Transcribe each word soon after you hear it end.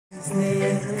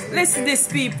Listen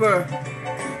this, people.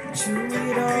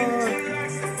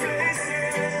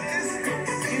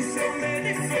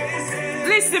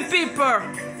 Listen, people.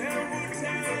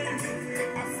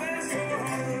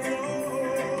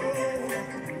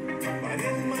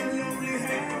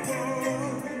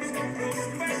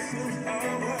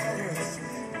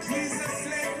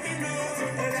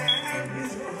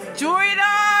 Do it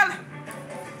all.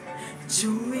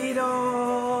 Do it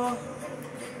all.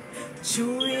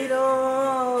 Do it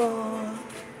all.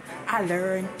 I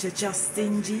learned to trust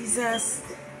in Jesus.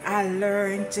 I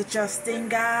learned to trust in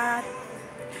God.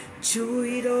 Do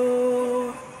it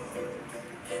all.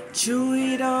 Do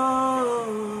it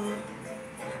all.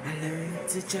 I learned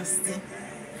to trust in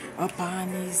upon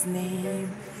His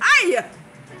name. Aye.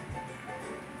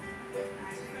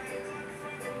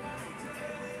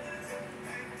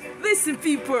 Listen,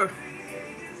 people.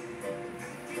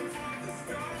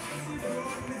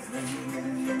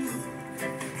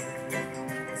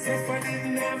 If I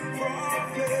didn't have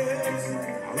problems,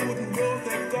 I wouldn't know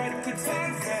that God could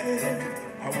solve them.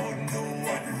 I wouldn't know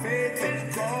what faith in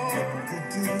God could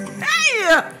do. Hey!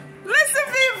 Listen,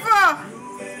 people!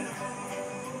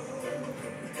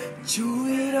 Do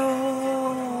it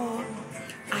all.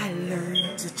 I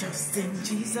learned to trust in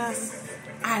Jesus.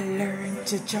 I learned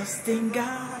to trust in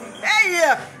God.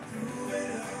 Hey!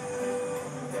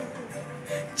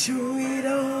 Do it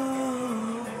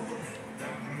all.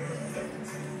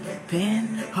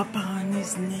 Depend upon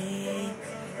His name.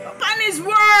 Upon His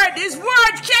word. His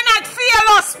word cannot fail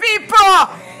us, people.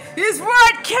 His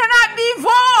word cannot be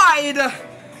void.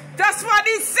 That's what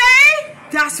He say.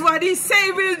 That's what He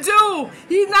say will do.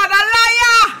 He's not a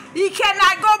liar. He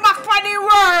cannot go back on His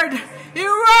word. His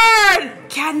word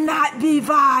cannot be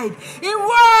void. His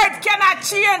word cannot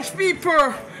change,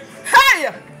 people. Hey!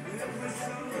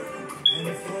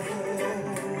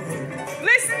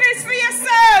 Listen this for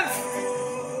yourself.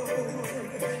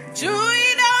 Do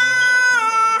it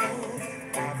all.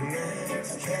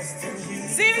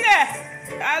 See me there?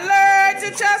 I learned to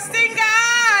trust in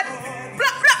God.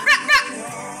 Blah, blah, blah, blah.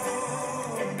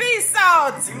 Peace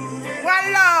out. One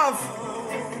love.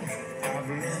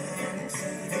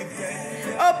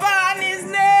 Upon His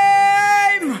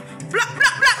name. Blah,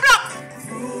 blah, blah, blah.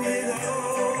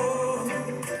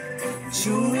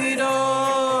 Do it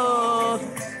all.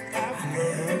 I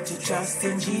learned to trust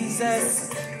in Jesus.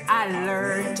 I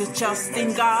learned to trust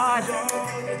in God.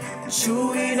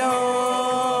 Do it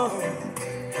all.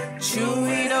 Do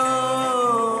it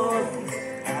all.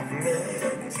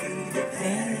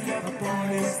 Depend upon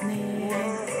His name.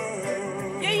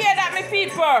 You hear that, my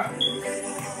people?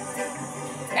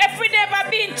 If we never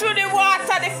been through the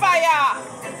water, the fire.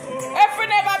 If we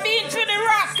never been through the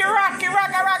rocky, raga,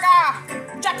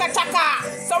 chaka.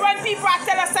 So when people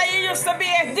tell us that you used to be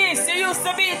this, you used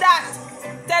to be that,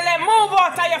 tell them move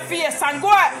out of your face and go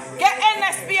get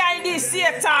NS behind this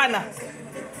Satan.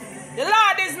 The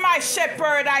Lord is my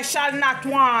shepherd, I shall not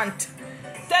want.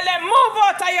 Tell them move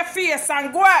out of your face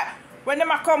and go. When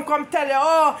them come tell you,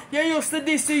 oh, you used to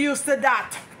this, you used to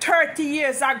that. 30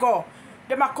 years ago.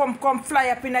 Them come fly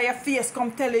up in your face,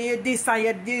 come tell you this and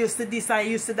you used to this and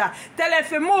you used to that. Tell them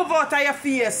if you move out of your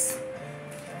face.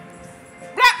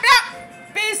 Blah, blah.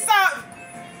 Peace out.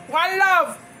 One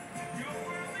love.